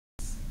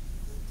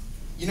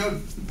You know,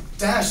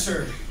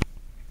 Dasher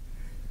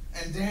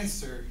and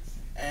Dancer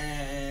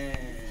and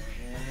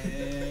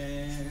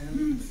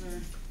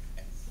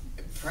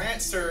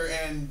Prancer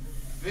and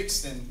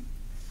Vixen,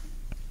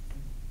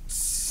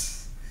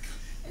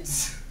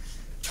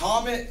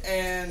 Comet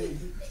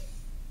and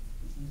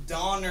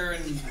Donner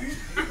and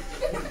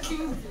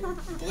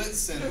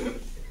Blitzen.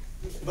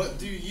 But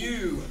do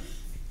you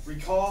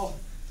recall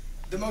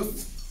the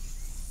most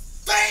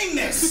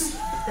famous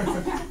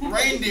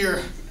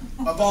reindeer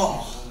of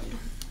all?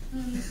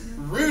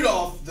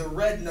 Rudolph the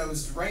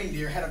red-nosed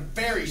reindeer had a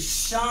very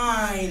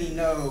shiny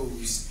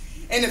nose.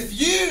 And if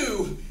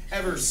you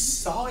ever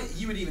saw it,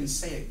 you would even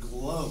say it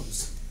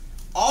glows.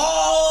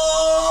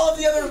 All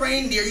the other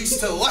reindeer used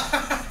to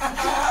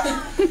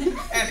laugh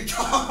and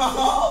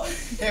call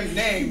him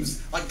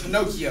names like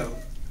Pinocchio.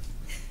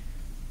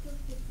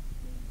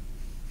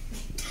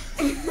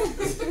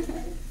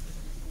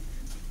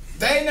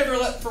 They never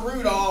let for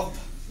Rudolph.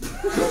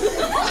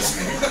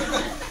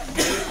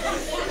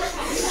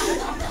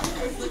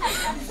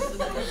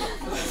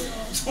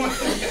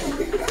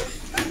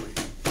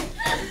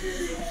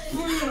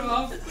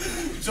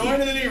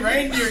 Join in any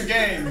reindeer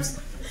games.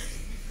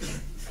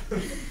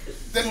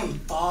 Then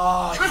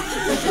on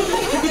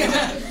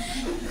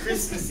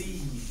Christmas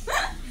Eve,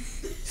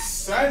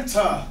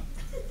 Santa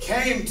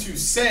came to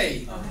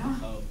say,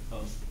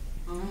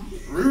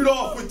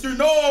 Rudolph, with your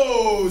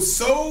nose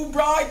so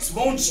bright,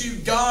 won't you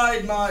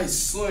guide my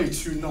sleigh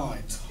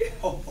tonight?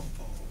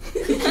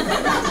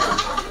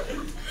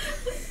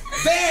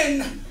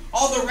 Then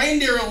all the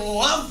reindeer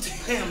loved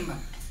him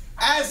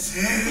as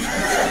What?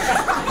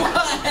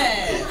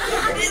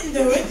 I didn't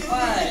do it.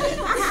 What?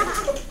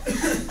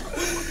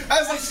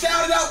 As they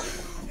shouted out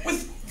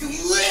with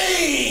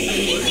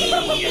glee.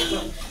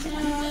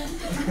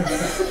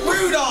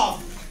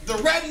 Rudolph, the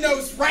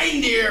red-nosed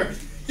reindeer,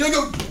 you'll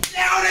go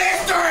down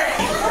after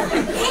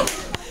it!